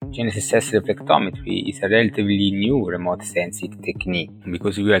GNSS reflectometry is a relatively new remote sensing technique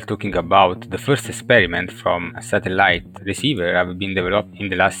because we are talking about the first experiment from a satellite receiver have been developed in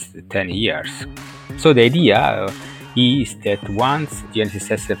the last 10 years. So the idea is that once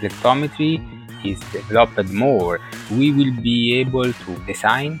GNSS reflectometry is developed more, we will be able to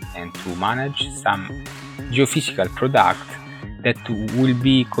design and to manage some geophysical product that will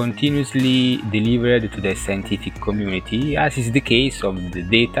be continuously delivered to the scientific community, as is the case of the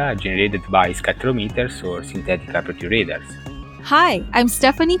data generated by scatterometers or synthetic aperture radars. Hi, I'm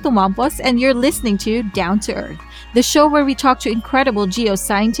Stephanie Tumampos, and you're listening to Down to Earth, the show where we talk to incredible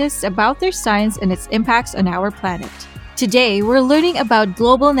geoscientists about their science and its impacts on our planet. Today, we're learning about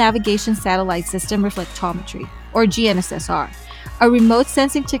Global Navigation Satellite System Reflectometry, or GNSSR, a remote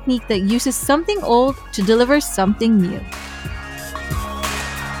sensing technique that uses something old to deliver something new.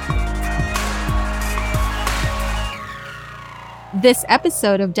 This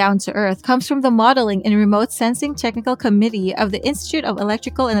episode of Down to Earth comes from the Modeling and Remote Sensing Technical Committee of the Institute of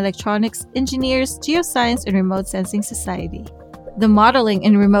Electrical and Electronics Engineers, Geoscience and Remote Sensing Society. The Modeling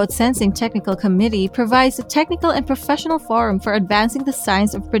and Remote Sensing Technical Committee provides a technical and professional forum for advancing the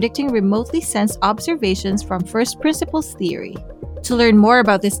science of predicting remotely sensed observations from first principles theory. To learn more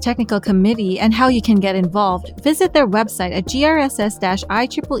about this technical committee and how you can get involved, visit their website at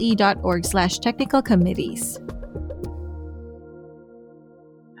grss-ieee.org/technical-committees.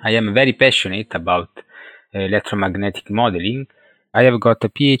 I am very passionate about electromagnetic modeling. I have got a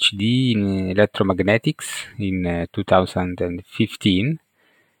PhD in electromagnetics in 2015,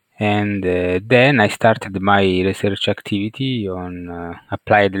 and then I started my research activity on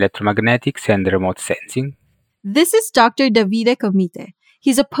applied electromagnetics and remote sensing. This is Dr. Davide Comite.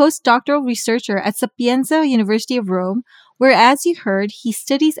 He's a postdoctoral researcher at Sapienza University of Rome, where, as you heard, he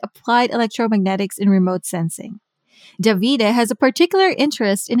studies applied electromagnetics in remote sensing. Davide has a particular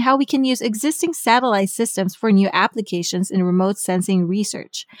interest in how we can use existing satellite systems for new applications in remote sensing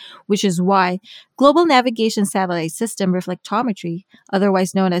research, which is why Global Navigation Satellite System Reflectometry,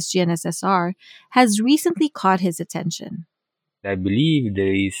 otherwise known as GNSSR, has recently caught his attention. I believe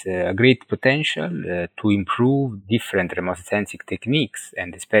there is a great potential to improve different remote sensing techniques,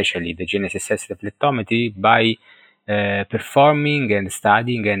 and especially the GNSS reflectometry, by performing and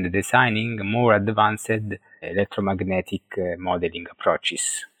studying and designing more advanced electromagnetic modeling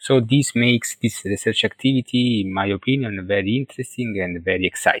approaches. So this makes this research activity, in my opinion, very interesting and very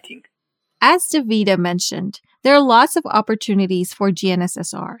exciting. As Davide mentioned, there are lots of opportunities for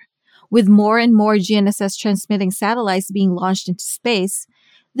GNSSR. With more and more GNSS transmitting satellites being launched into space,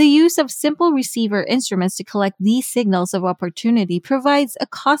 the use of simple receiver instruments to collect these signals of opportunity provides a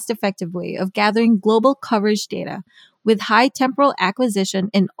cost-effective way of gathering global coverage data with high temporal acquisition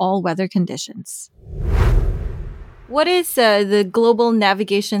in all weather conditions. What is the Global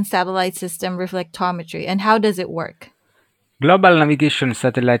Navigation Satellite System Reflectometry, and how does it work? Global Navigation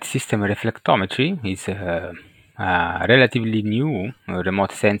Satellite System Reflectometry is a relatively new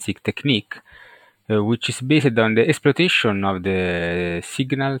remote sensing technique which is based on the exploitation of the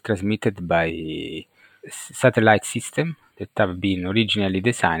signal transmitted by satellite systems that have been originally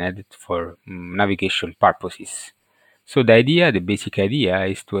designed for navigation purposes. So the basic idea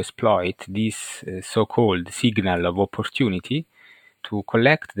is to exploit this so-called signal of opportunity to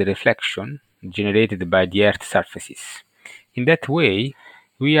collect the reflection generated by the Earth's surfaces. In that way,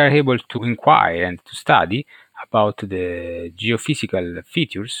 we are able to inquire and to study about the geophysical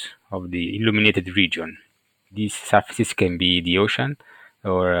features of the illuminated region. These surfaces can be the ocean,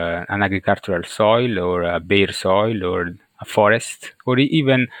 or an agricultural soil, or a bare soil, or a forest, or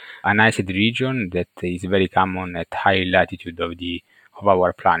even an iced region that is very common at high latitude of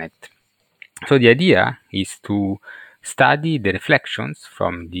our planet. So the idea is to study the reflections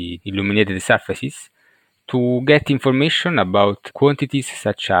from the illuminated surfaces to get information about quantities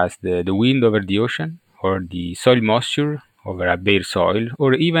such as the wind over the ocean, or the soil moisture over a bare soil,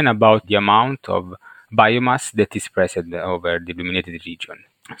 or even about the amount of biomass that is present over the illuminated region.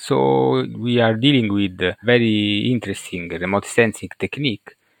 So we are dealing with a very interesting remote sensing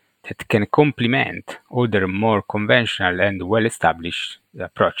technique that can complement other more conventional and well-established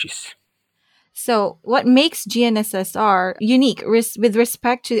approaches. So, what makes GNSSR unique with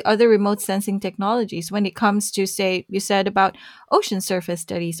respect to other remote sensing technologies when it comes to, say, you said about ocean surface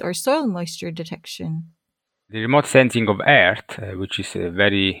studies or soil moisture detection? The remote sensing of Earth, which is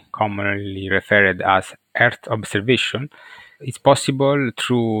very commonly referred as Earth observation, is possible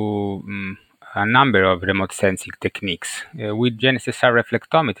through a number of remote sensing techniques. With GNSSR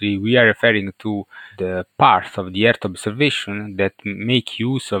reflectometry, we are referring to the part of the Earth observation that make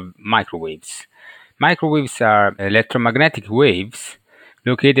use of microwaves. Microwaves are electromagnetic waves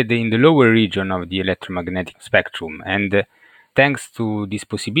located in the lower region of the electromagnetic spectrum. And thanks to this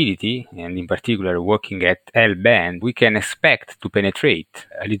possibility, and in particular working at L-band, we can expect to penetrate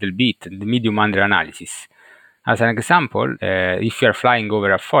a little bit the medium under analysis. As an example, if you are flying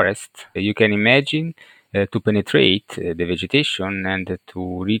over a forest, you can imagine to penetrate the vegetation and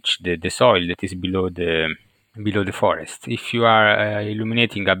to reach the soil that is below the forest. If you are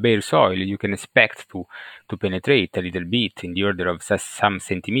illuminating a bare soil, you can expect to penetrate a little bit in the order of some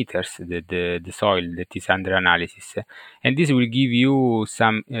centimeters the soil that is under analysis. And this will give you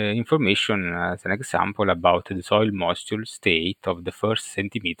some information, as an example, about the soil moisture state of the first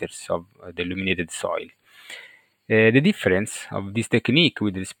centimeters of the illuminated soil. The difference of this technique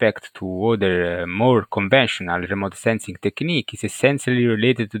with respect to other more conventional remote sensing technique is essentially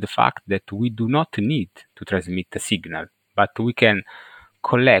related to the fact that we do not need to transmit a signal, but we can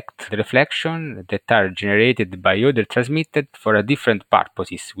collect the reflection that are generated by other transmitted for a different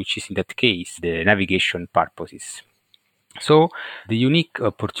purposes, which is in that case the navigation purposes. So the unique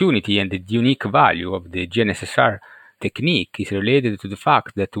opportunity and the unique value of the GNSSR technique is related to the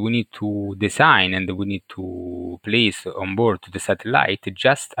fact that we need to design and we need to place on board to the satellite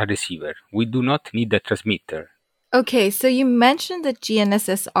just a receiver. We do not need a transmitter. Okay, so you mentioned that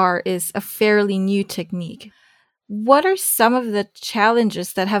GNSSR is a fairly new technique. What are some of the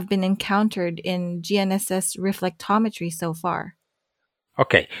challenges that have been encountered in GNSS reflectometry so far?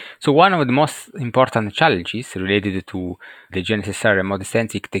 Okay, so one of the most important challenges related to the GNSSR remote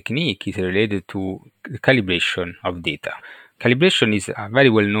sensing technique is related to the calibration of data. Calibration is a very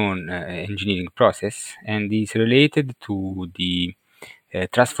well-known engineering process and is related to the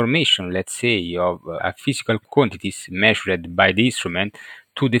transformation, let's say, of physical quantities measured by the instrument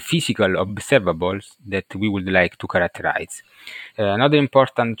to the physical observables that we would like to characterize. Another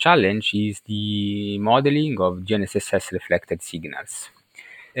important challenge is the modeling of GNSS reflected signals.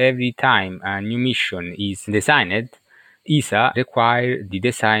 Every time a new mission is designed, ESA requires the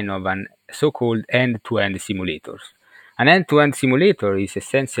design of an so-called end-to-end simulator. An end-to-end simulator is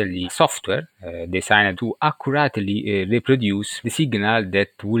essentially software designed to accurately reproduce the signal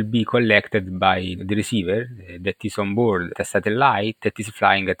that will be collected by the receiver that is on board a satellite that is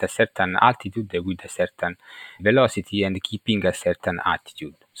flying at a certain altitude with a certain velocity and keeping a certain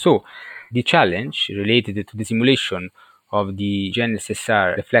altitude. So the challenge related to the simulation of the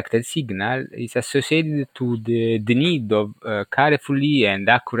GNSSR reflected signal is associated to the need of carefully and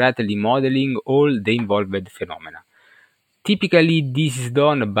accurately modeling all the involved phenomena. Typically, this is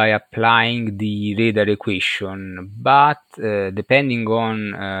done by applying the radar equation, but depending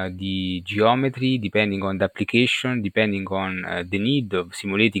on the geometry, depending on the application, depending on the need of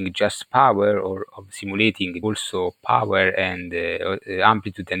simulating just power or of simulating also power and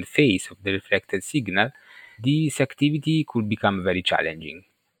amplitude and phase of the reflected signal, this activity could become very challenging.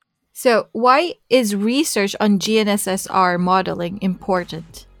 So, why is research on GNSSR modeling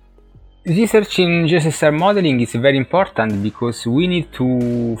important? Research in GNSSR modeling is very important because we need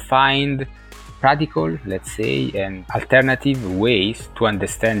to find practical, let's say, and alternative ways to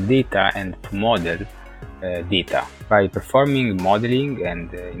understand data and to model data. By performing modeling,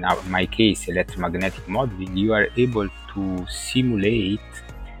 and in my case, electromagnetic modeling, you are able to simulate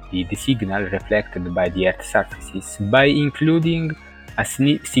the signal reflected by the Earth's surfaces by including a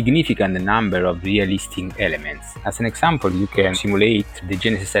significant number of realistic elements. As an example, you can simulate the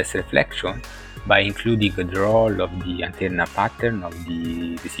GNSS reflection by including the role of the antenna pattern of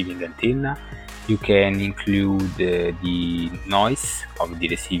the receiving antenna. You can include the noise of the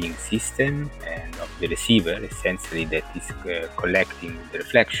receiving system and of the receiver, essentially, that is collecting the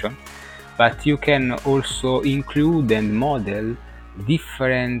reflection. But you can also include and model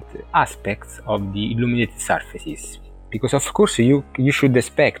different aspects of the illuminated surfaces. Because of course you should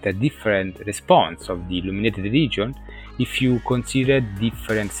expect a different response of the illuminated region if you consider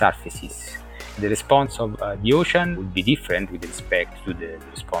different surfaces. The response of the ocean would be different with respect to the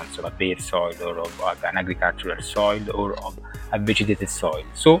response of a bare soil or of an agricultural soil or of a vegetated soil.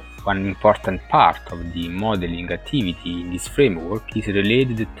 So one important part of the modeling activity in this framework is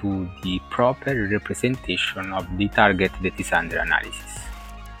related to the proper representation of the target that is under analysis.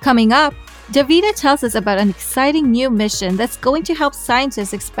 Coming up, Davida tells us about an exciting new mission that's going to help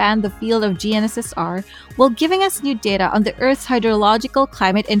scientists expand the field of GNSSR while giving us new data on the Earth's hydrological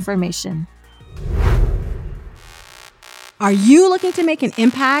climate information. Are you looking to make an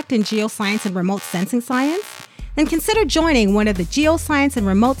impact in geoscience and remote sensing science? Then consider joining one of the Geoscience and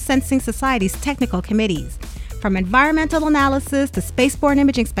Remote Sensing Society's technical committees. From environmental analysis to spaceborne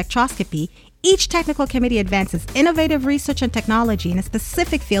imaging spectroscopy, each technical committee advances innovative research and technology in a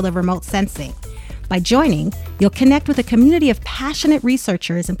specific field of remote sensing. By joining, you'll connect with a community of passionate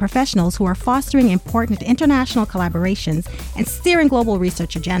researchers and professionals who are fostering important international collaborations and steering global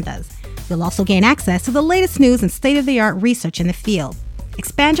research agendas. You'll also gain access to the latest news and state-of-the-art research in the field.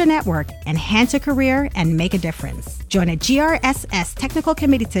 Expand your network, enhance your career, and make a difference. Join a GRSS technical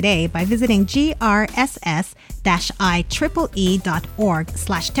committee today by visiting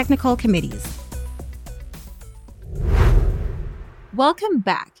grss-ieee.org/technical committees. Welcome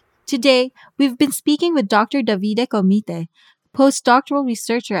back. Today, we've been speaking with Dr. Davide Comite, postdoctoral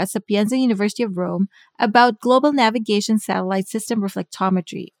researcher at Sapienza University of Rome, about Global Navigation Satellite System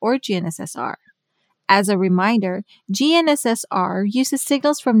Reflectometry, or GNSSR. As a reminder, GNSSR uses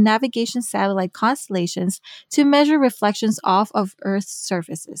signals from navigation satellite constellations to measure reflections off of Earth's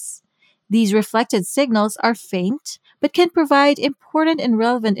surfaces. These reflected signals are faint, but can provide important and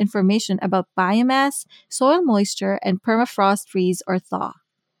relevant information about biomass, soil moisture, and permafrost freeze or thaw.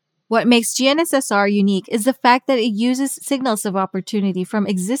 What makes GNSSR unique is the fact that it uses signals of opportunity from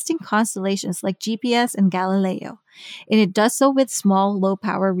existing constellations like GPS and Galileo, and it does so with small,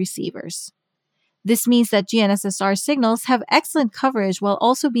 low-power receivers. This means that GNSSR signals have excellent coverage while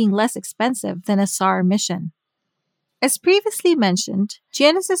also being less expensive than a SAR mission. As previously mentioned,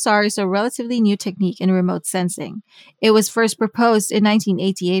 GNSSR is a relatively new technique in remote sensing. It was first proposed in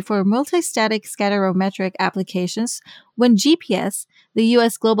 1988 for multistatic scatterometric applications when GPS, the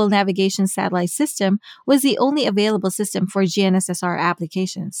U.S. Global Navigation Satellite System, was the only available system for GNSSR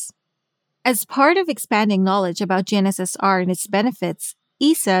applications. As part of expanding knowledge about GNSSR and its benefits,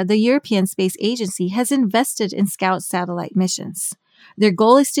 ESA, the European Space Agency, has invested in Scout satellite missions. Their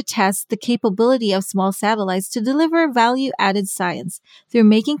goal is to test the capability of small satellites to deliver value-added science through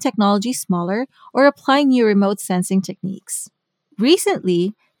making technology smaller or applying new remote sensing techniques.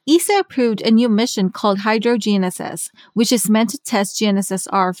 Recently, ESA approved a new mission called HydroGNSS, which is meant to test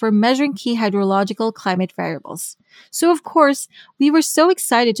GNSSR for measuring key hydrological climate variables. So, of course, we were so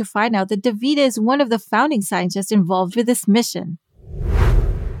excited to find out that Davide is one of the founding scientists involved with this mission.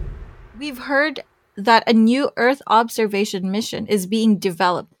 We've heard that a new Earth observation mission is being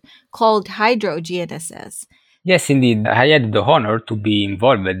developed called HydroGNSS. Yes, indeed. I had the honor to be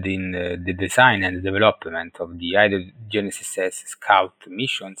involved in the design and development of the HydroGNSS Scout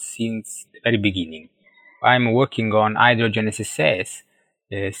mission since the very beginning. I'm working on HydroGNSS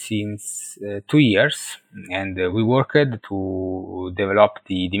since 2 years, and we worked to develop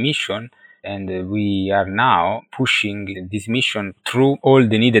the mission. And we are now pushing this mission through all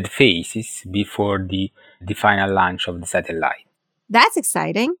the needed phases before the final launch of the satellite. That's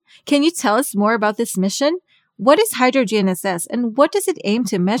exciting. Can you tell us more about this mission? What is HydroGNSS and what does it aim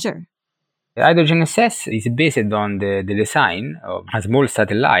to measure? HydroGNSS is based on the design of a small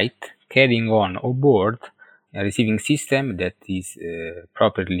satellite carrying on board a receiving system that is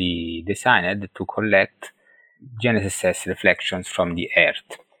properly designed to collect GNSS reflections from the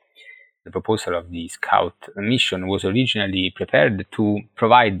Earth. The proposal of the Scout mission was originally prepared to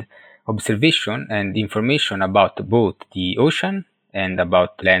provide observation and information about both the ocean and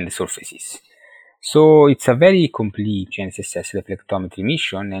about land surfaces. So it's a very complete GNSS reflectometry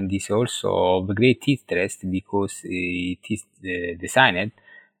mission, and is also of great interest because it is designed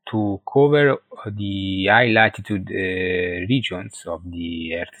to cover the high latitude regions of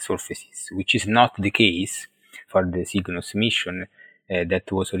the Earth surfaces, which is not the case for the Cygnus mission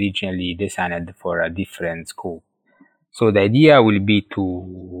that was originally designed for a different scope. So the idea will be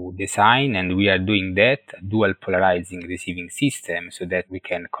to design, and we are doing that, a dual polarizing receiving system so that we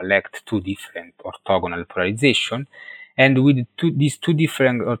can collect two different orthogonal polarization. And with these two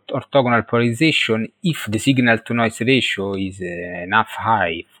different orthogonal polarization, if the signal to noise ratio is enough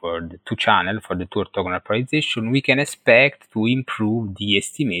high for the two channel, for the two orthogonal polarization, we can expect to improve the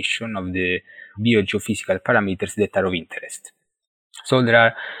estimation of the biogeophysical parameters that are of interest. So there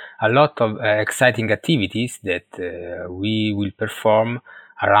are a lot of exciting activities that we will perform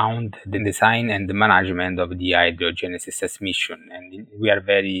around the design and the management of the HydroGNSS mission, and we are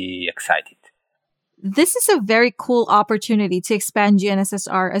very excited. This is a very cool opportunity to expand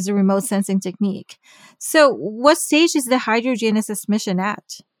GNSSR as a remote sensing technique. So, what stage is the HydroGNSS mission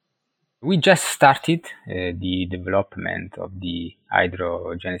at? We just started the development of the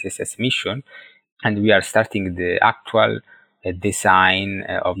HydroGNSS mission, and we are starting the actual design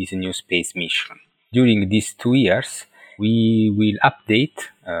of this new space mission. During these 2 years, we will update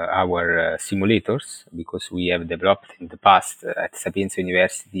our simulators, because we have developed in the past at Sapienza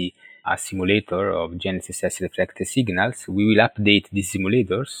University a simulator of GNSS reflected signals. We will update these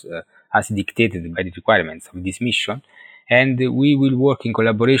simulators as dictated by the requirements of this mission, and we will work in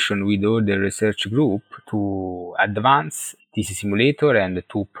collaboration with all the research group to advance this simulator and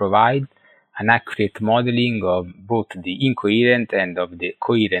to provide an accurate modeling of both the incoherent and of the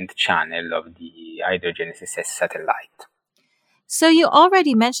coherent channel of the Hydro GNSS satellite. So you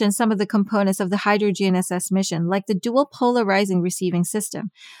already mentioned some of the components of the Hydro GNSS mission, like the dual polarizing receiving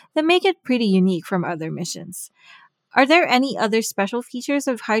system, that make it pretty unique from other missions. Are there any other special features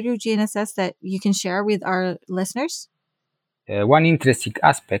of Hydro GNSS that you can share with our listeners? One interesting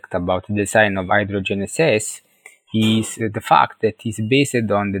aspect about the design of Hydro GNSS is the fact that it's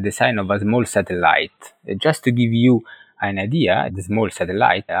based on the design of a small satellite. Just to give you an idea, the small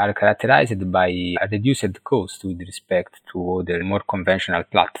satellites are characterized by a reduced cost with respect to other more conventional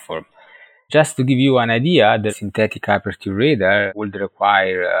platforms. Just to give you an idea, the synthetic aperture radar would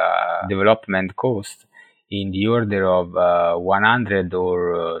require development cost in the order of 100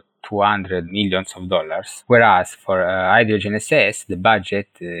 or 200 millions of dollars, whereas for Hydro GNSS the budget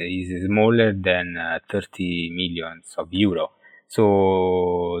is smaller than 30 millions of euro.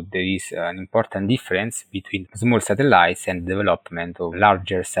 So there is an important difference between small satellites and development of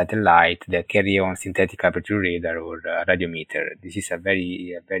larger satellites that carry on synthetic aperture radar or radiometer. This is a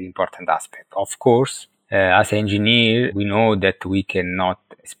very important aspect. Of course, as an engineer, we know that we cannot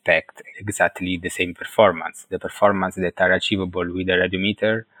expect exactly the same performance. The performance that are achievable with a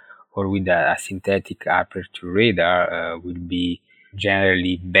radiometer or with a synthetic aperture radar will be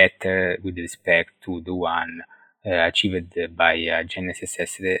generally better with respect to the one achieved by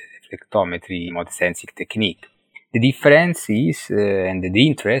GNSS reflectometry remote sensing technique. The difference is, and the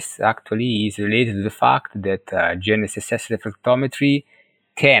interest actually is related to the fact that GNSS reflectometry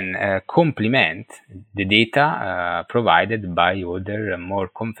can complement the data provided by other more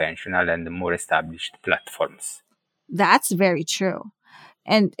conventional and more established platforms. That's very true.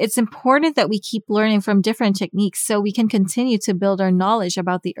 And it's important that we keep learning from different techniques so we can continue to build our knowledge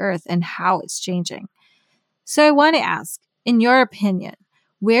about the Earth and how it's changing. So I want to ask, in your opinion,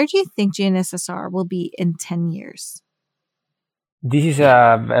 where do you think GNSSR will be in 10 years? This is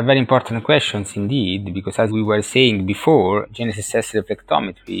a very important question indeed, because as we were saying before, GNSS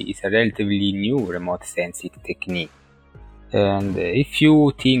reflectometry is a relatively new remote sensing technique. And if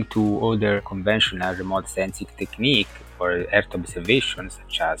you think to other conventional remote sensing technique for Earth observation,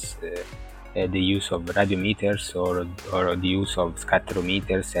 such as the use of radiometers or the use of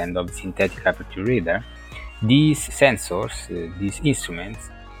scatterometers and of synthetic aperture radar, these sensors, these instruments,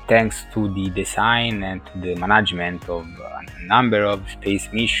 thanks to the design and to the management of a number of space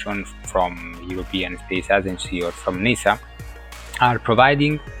missions from European Space Agency or from NASA, are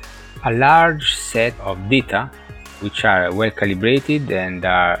providing a large set of data which are well calibrated and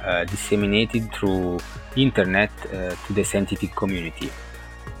are disseminated through internet to the scientific community.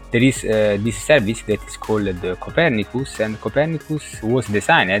 There is this service that is called Copernicus, and Copernicus was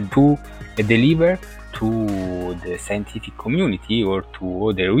designed to deliver to the scientific community or to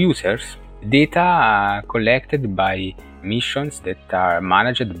other users data collected by missions that are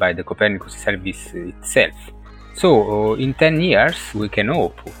managed by the Copernicus service itself. So in 10 years we can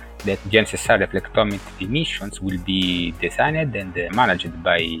hope that GNSS reflectometry missions will be designed and managed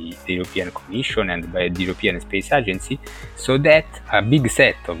by the European Commission and by the European Space Agency, so that a big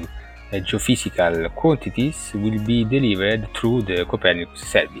set of geophysical quantities will be delivered through the Copernicus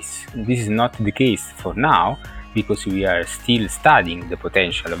service. This is not the case for now, because we are still studying the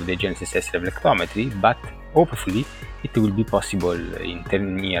potential of the GNSS reflectometry, but hopefully it will be possible in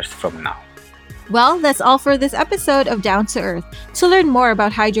 10 years from now. Well, that's all for this episode of Down to Earth. To learn more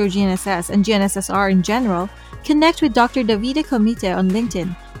about Hydro GNSS and GNSSR in general, connect with Dr. Davide Comite on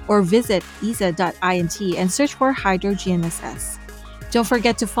LinkedIn or visit esa.int and search for Hydro GNSS. Don't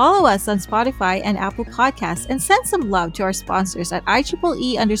forget to follow us on Spotify and Apple Podcasts and send some love to our sponsors at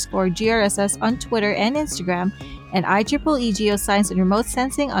IEEE_GRSS on Twitter and Instagram and IEEE Geoscience and Remote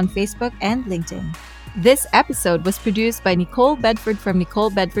Sensing on Facebook and LinkedIn. This episode was produced by Nicole Bedford from Nicole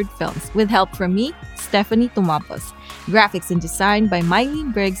Bedford Films with help from me, Stephanie Tumapos. Graphics and design by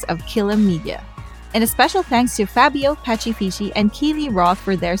Mylene Briggs of Killam Media. And a special thanks to Fabio Pacifici and Keely Roth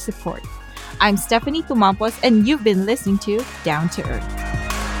for their support. I'm Stephanie Tumapos, and you've been listening to Down to Earth.